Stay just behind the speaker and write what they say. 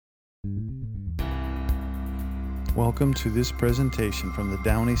Welcome to this presentation from the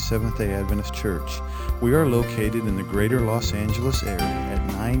Downey Seventh-day Adventist Church. We are located in the greater Los Angeles area at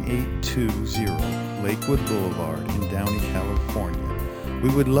 9820 Lakewood Boulevard in Downey, California. We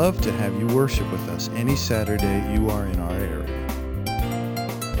would love to have you worship with us any Saturday you are in our area.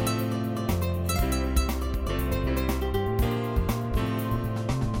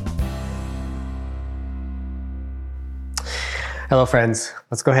 Hello, friends.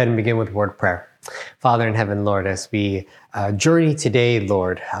 Let's go ahead and begin with a word of prayer. Father in heaven, Lord, as we journey today,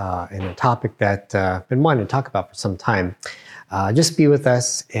 Lord, in a topic that I've been wanting to talk about for some time, just be with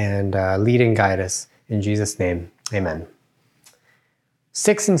us and lead and guide us. In Jesus' name, amen.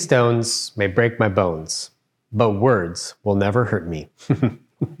 Sticks and stones may break my bones, but words will never hurt me.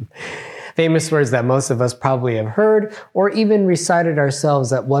 Famous words that most of us probably have heard or even recited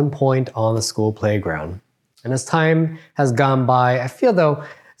ourselves at one point on the school playground. And as time has gone by, I feel though,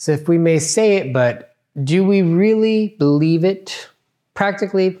 as if we may say it, but do we really believe it?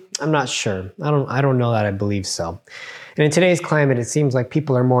 Practically, I'm not sure. I don't know that I believe so. And in today's climate, it seems like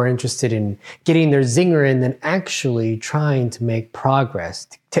people are more interested in getting their zinger in than actually trying to make progress,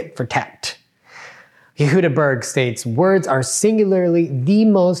 tit for tat. Yehuda Berg states, words are singularly the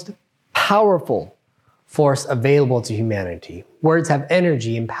most powerful force available to humanity. Words have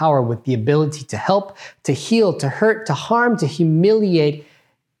energy and power with the ability to help, to heal, to hurt, to harm, to humiliate,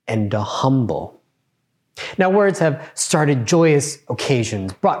 and to humble. Now, words have started joyous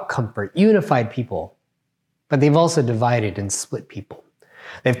occasions, brought comfort, unified people, but they've also divided and split people.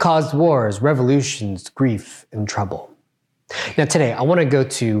 They've caused wars, revolutions, grief, and trouble. Now, today, I want to go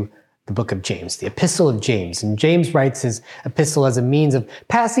to the book of James, the Epistle of James. And James writes his epistle as a means of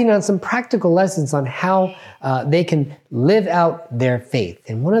passing on some practical lessons on how they can live out their faith.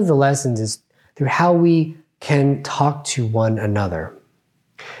 And one of the lessons is through how we can talk to one another.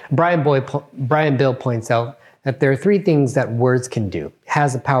 Brian Bill points out that there are three things that words can do. It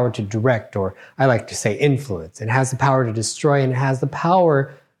has the power to direct, or I like to say influence. It has the power to destroy, and it has the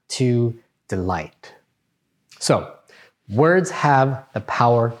power to delight. So, words have the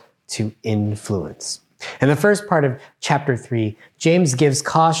power to influence. In the first part of chapter 3, James gives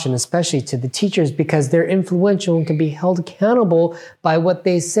caution, especially to the teachers, because they're influential and can be held accountable by what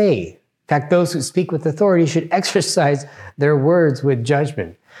they say. In fact, those who speak with authority should exercise their words with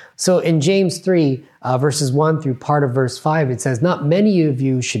judgment. So in James 3, verses 1 through part of verse 5, it says, "Not many of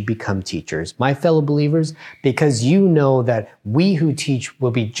you should become teachers, my fellow believers, because you know that we who teach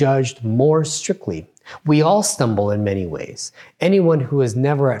will be judged more strictly. We all stumble in many ways. Anyone who is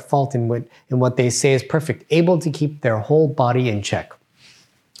never at fault in what they say is perfect, able to keep their whole body in check.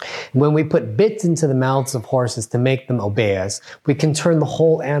 When we put bits into the mouths of horses to make them obey us, we can turn the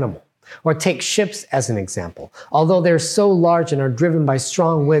whole animal. Or take ships as an example. Although they're so large and are driven by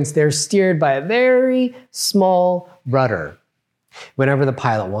strong winds, they're steered by a very small rudder, wherever the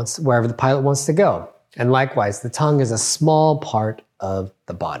pilot wants to go. And likewise, the tongue is a small part of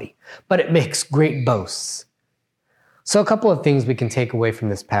the body, but it makes great boasts." So a couple of things we can take away from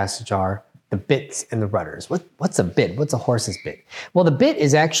this passage are the bits and the rudders. What's a bit? What's a horse's bit? Well, the bit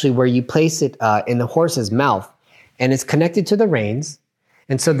is actually where you place it in the horse's mouth, and it's connected to the reins.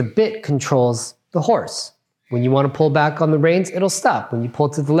 And so the bit controls the horse. When you want to pull back on the reins, it'll stop. When you pull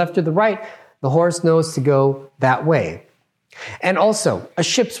to the left or the right, the horse knows to go that way. And also, a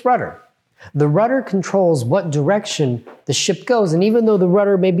ship's rudder. The rudder controls what direction the ship goes. And even though the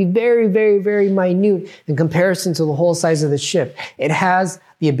rudder may be very, very, very minute in comparison to the whole size of the ship, it has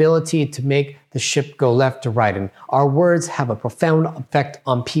the ability to make the ship go left to right. And our words have a profound effect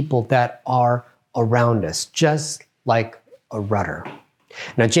on people that are around us, just like a rudder.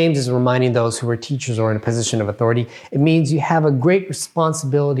 Now, James is reminding those who are teachers or in a position of authority, it means you have a great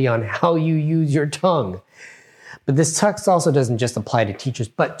responsibility on how you use your tongue. But this text also doesn't just apply to teachers,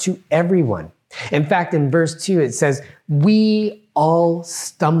 but to everyone. In fact, in verse 2, it says, "We all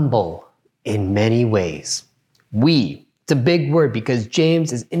stumble in many ways." We. It's a big word because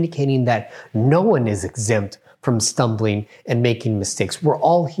James is indicating that no one is exempt from stumbling and making mistakes. We're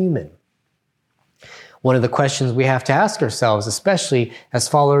all human. One of the questions we have to ask ourselves, especially as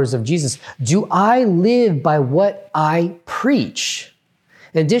followers of Jesus, do I live by what I preach?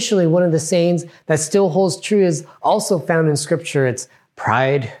 Additionally, one of the sayings that still holds true is also found in Scripture. It's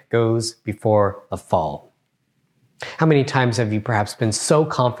pride goes before a fall. How many times have you perhaps been so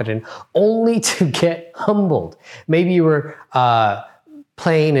confident only to get humbled? Maybe you were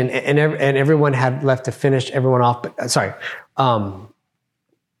playing and everyone had left to finish everyone off. But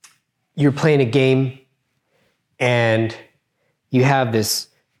you're playing a game and you have this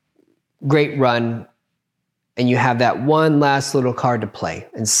great run and you have that one last little card to play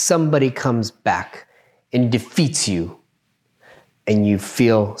and somebody comes back and defeats you, and you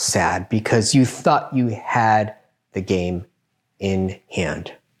feel sad because you thought you had the game in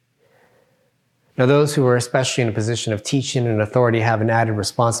hand. Now, those who are especially in a position of teaching and authority have an added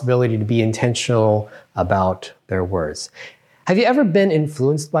responsibility to be intentional about their words. Have you ever been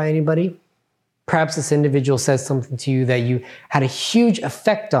influenced by anybody? Perhaps this individual says something to you that you had a huge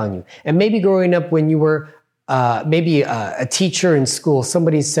effect on you. And maybe growing up when you were a teacher in school,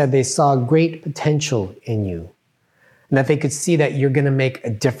 somebody said they saw great potential in you and that they could see that you're going to make a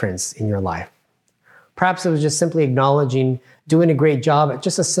difference in your life. Perhaps it was just simply acknowledging doing a great job at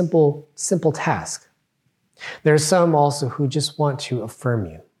just a simple task. There are some also who just want to affirm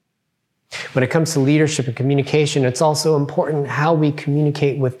you. When it comes to leadership and communication, it's also important how we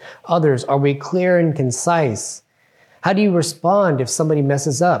communicate with others. Are we clear and concise? How do you respond if somebody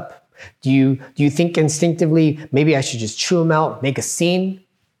messes up? Do you think instinctively, maybe I should just chew them out, make a scene?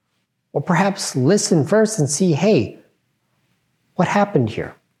 Or perhaps listen first and see, hey, what happened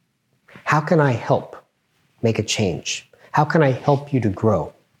here? How can I help make a change? How can I help you to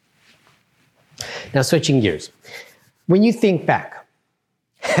grow? Now, switching gears. When you think back,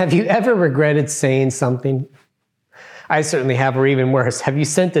 have you ever regretted saying something? I certainly have, or even worse. Have you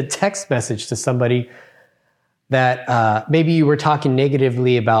sent a text message to somebody that maybe you were talking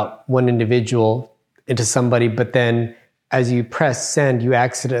negatively about one individual into somebody, but then as you press send, you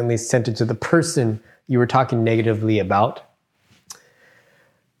accidentally sent it to the person you were talking negatively about?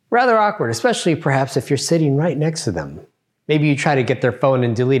 Rather awkward, especially perhaps if you're sitting right next to them. Maybe you try to get their phone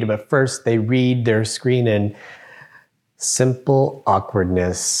and delete it, but first they read their screen and simple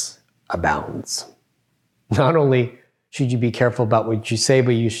awkwardness abounds. Not only should you be careful about what you say,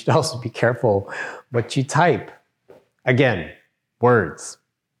 but you should also be careful what you type. Again, words.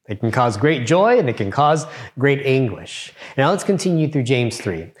 They can cause great joy and they can cause great anguish. Now let's continue through James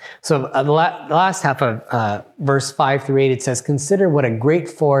 3. So the last half of verse 5 through 8, it says, "Consider what a great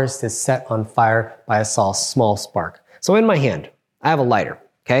forest is set on fire by a small spark." So in my hand, I have a lighter,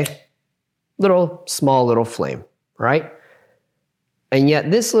 okay? Small little flame, right? And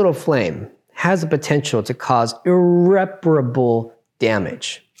yet this little flame has the potential to cause irreparable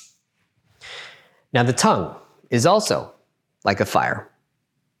damage. Now the tongue is also like a fire,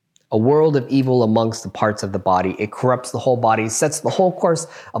 a world of evil amongst the parts of the body. It corrupts the whole body, sets the whole course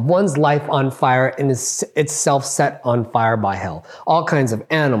of one's life on fire, and is itself set on fire by hell. All kinds of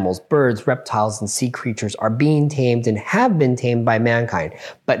animals, birds, reptiles, and sea creatures are being tamed and have been tamed by mankind,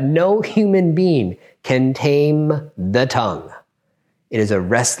 but no human being can tame the tongue. It is a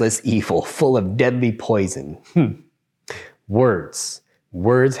restless evil full of deadly poison. Words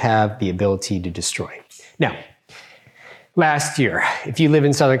have the ability to destroy. Now, last year, if you live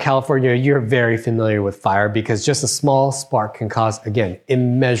in Southern California, you're very familiar with fire because just a small spark can cause, again,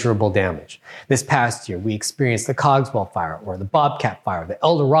 immeasurable damage. This past year, we experienced the Cogswell fire or the Bobcat fire, the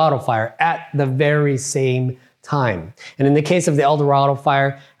El Dorado fire at the very same time. And in the case of the El Dorado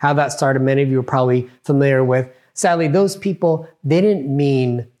fire, how that started, many of you are probably familiar with. Sadly, those people, they didn't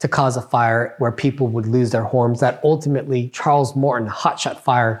mean to cause a fire where people would lose their homes, that ultimately Charles Morton hotshot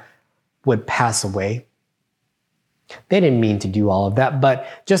fire would pass away. They didn't mean to do all of that, but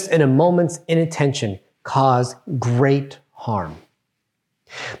just in a moment's inattention caused great harm.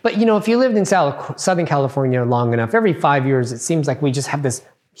 But if you lived in Southern California long enough, every 5 years, it seems like we just have this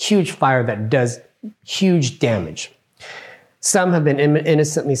huge fire that does huge damage. Some have been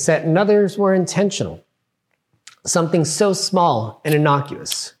innocently set and others were intentional. Something so small and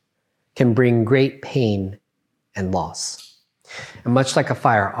innocuous can bring great pain and loss. And much like a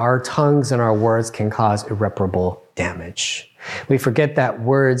fire, our tongues and our words can cause irreparable damage. We forget that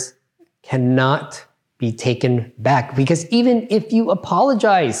words cannot be taken back because even if you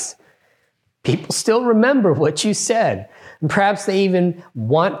apologize, people still remember what you said. And perhaps they even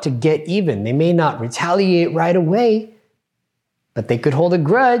want to get even. They may not retaliate right away, but they could hold a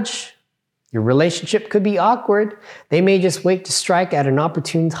grudge. Your relationship could be awkward. They may just wait to strike at an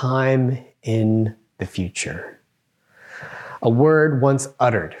opportune time in the future. A word once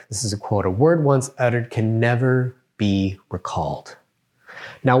uttered, this is a quote, a word once uttered can never be recalled.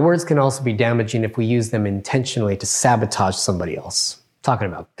 Now, words can also be damaging if we use them intentionally to sabotage somebody else. I'm talking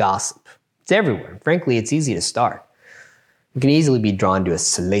about gossip. It's everywhere. Frankly, it's easy to start. We can easily be drawn to a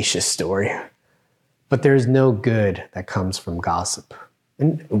salacious story, but there's no good that comes from gossip.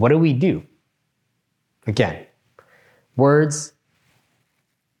 And what do? Again, words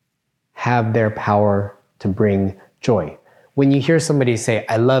have their power to bring joy. When you hear somebody say,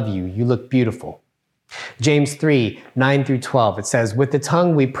 "I love you, you look beautiful." James 3, 9 through 12, it says, "With the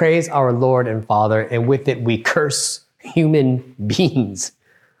tongue we praise our Lord and Father, and with it we curse human beings."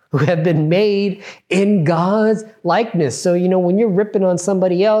 who have been made in God's likeness. So, when you're ripping on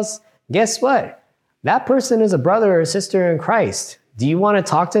somebody else, guess what? That person is a brother or a sister in Christ. Do you want to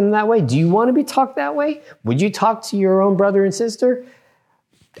talk to them that way? Do you want to be talked that way? Would you talk to your own brother and sister?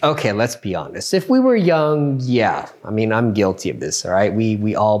 Okay, let's be honest. If we were young, yeah. I'm guilty of this, all right?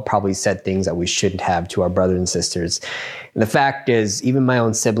 We all probably said things that we shouldn't have to our brothers and sisters. And the fact is, even my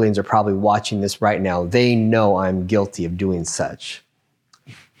own siblings are probably watching this right now. They know I'm guilty of doing such.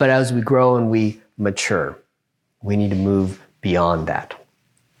 But as we grow and we mature, we need to move beyond that.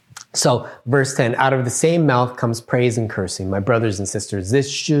 So, verse 10, out of the same mouth comes praise and cursing. My brothers and sisters,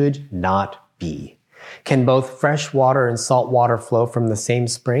 this should not be. Can both fresh water and salt water flow from the same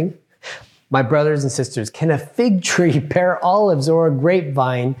spring? My brothers and sisters, can a fig tree bear olives or a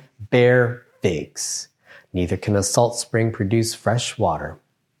grapevine bear figs? Neither can a salt spring produce fresh water.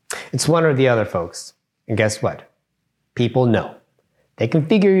 It's one or the other, folks. And guess what? People know. They can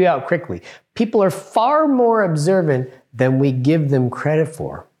figure you out quickly. People are far more observant than we give them credit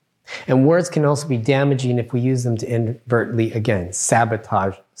for. And words can also be damaging if we use them to inadvertently, again,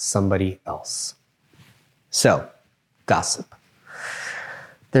 sabotage somebody else. So, gossip.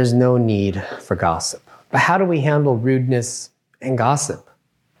 There's no need for gossip. But how do we handle rudeness and gossip?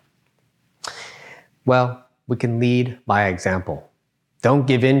 Well, we can lead by example. Don't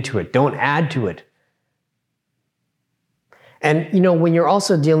give in to it. Don't add to it. And, when you're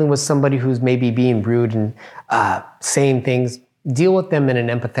also dealing with somebody who's maybe being rude and saying things, deal with them in an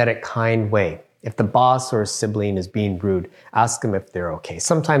empathetic, kind way. If the boss or a sibling is being rude, ask them if they're okay.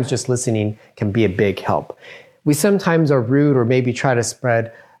 Sometimes just listening can be a big help. We sometimes are rude or maybe try to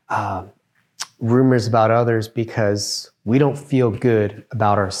spread rumors about others because we don't feel good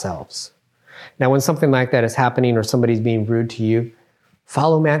about ourselves. Now, when something like that is happening or somebody's being rude to you,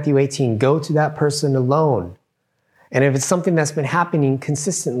 follow Matthew 18. Go to that person alone. And if it's something that's been happening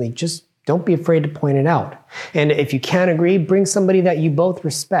consistently, just don't be afraid to point it out. And if you can't agree, bring somebody that you both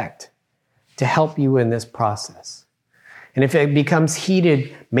respect to help you in this process. And if it becomes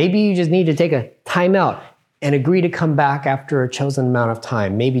heated, maybe you just need to take a time out and agree to come back after a chosen amount of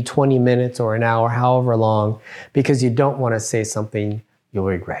time, maybe 20 minutes or an hour, however long, because you don't want to say something you'll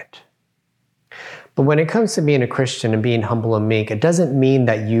regret. But when it comes to being a Christian and being humble and meek, it doesn't mean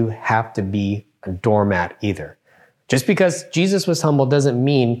that you have to be a doormat either. Just because Jesus was humble doesn't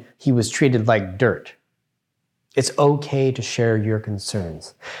mean he was treated like dirt. It's okay to share your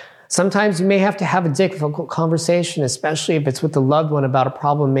concerns. Sometimes you may have to have a difficult conversation, especially if it's with a loved one about a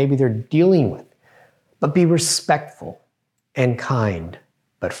problem maybe they're dealing with. But be respectful and kind,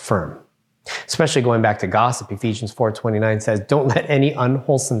 but firm. Especially going back to gossip, Ephesians 4:29 says, don't let any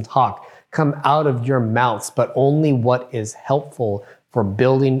unwholesome talk come out of your mouths, but only what is helpful for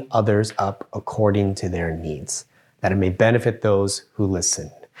building others up according to their needs, that it may benefit those who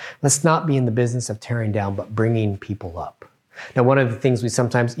listen. Let's not be in the business of tearing down, but bringing people up. Now, one of the things we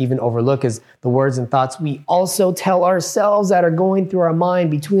sometimes even overlook is the words and thoughts we also tell ourselves that are going through our mind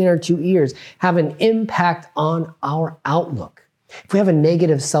between our two ears have an impact on our outlook. If we have a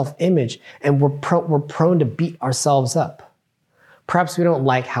negative self-image and we're prone to beat ourselves up, perhaps we don't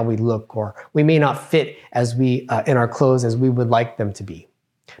like how we look, or we may not fit as we in our clothes as we would like them to be.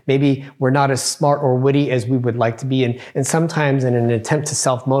 Maybe we're not as smart or witty as we would like to be. And sometimes in an attempt to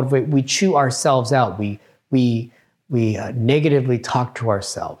self-motivate, we chew ourselves out. We negatively talk to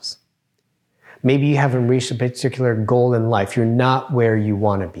ourselves. Maybe you haven't reached a particular goal in life. You're not where you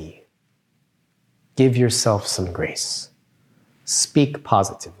want to be. Give yourself some grace. Speak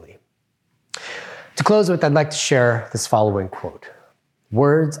positively. To close with, I'd like to share this following quote.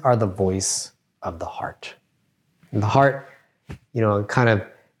 Words are the voice of the heart. And the heart, kind of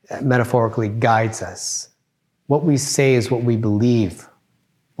metaphorically guides us. What we say is what we believe,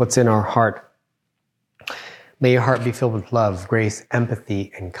 what's in our heart. May your heart be filled with love, grace,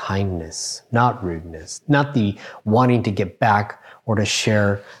 empathy, and kindness, not rudeness, not the wanting to get back or to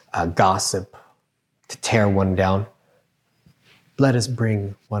share gossip, to tear one down. Let us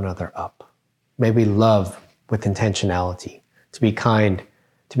bring one another up. May we love with intentionality, to be kind,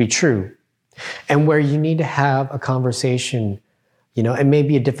 to be true. And where you need to have a conversation, it may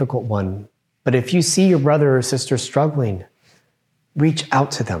be a difficult one, but if you see your brother or sister struggling, reach out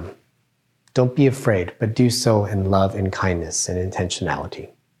to them. Don't be afraid, but do so in love and kindness and intentionality.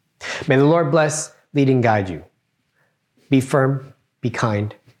 May the Lord bless, lead, and guide you. Be firm, be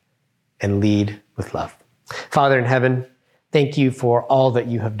kind, and lead with love. Father in heaven, thank you for all that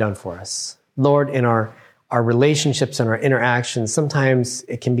you have done for us. Lord, in our relationships and our interactions, sometimes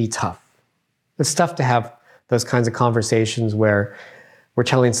it can be tough. It's tough to have those kinds of conversations where we're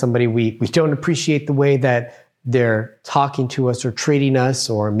telling somebody we don't appreciate the way that they're talking to us or treating us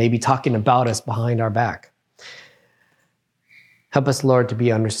or maybe talking about us behind our back. Help us, Lord, to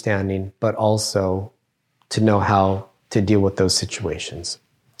be understanding, but also to know how to deal with those situations.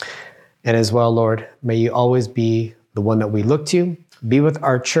 And as well, Lord, may you always be the one that we look to. Be with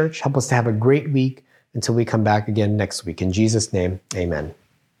our church. Help us to have a great week until we come back again next week. In Jesus' name, amen.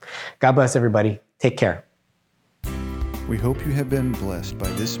 God bless everybody. Take care. We hope you have been blessed by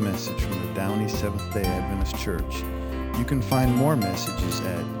this message from the Downey Seventh-day Adventist Church. You can find more messages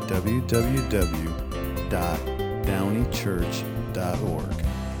at www.downeychurch.org.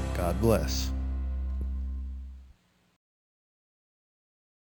 God bless.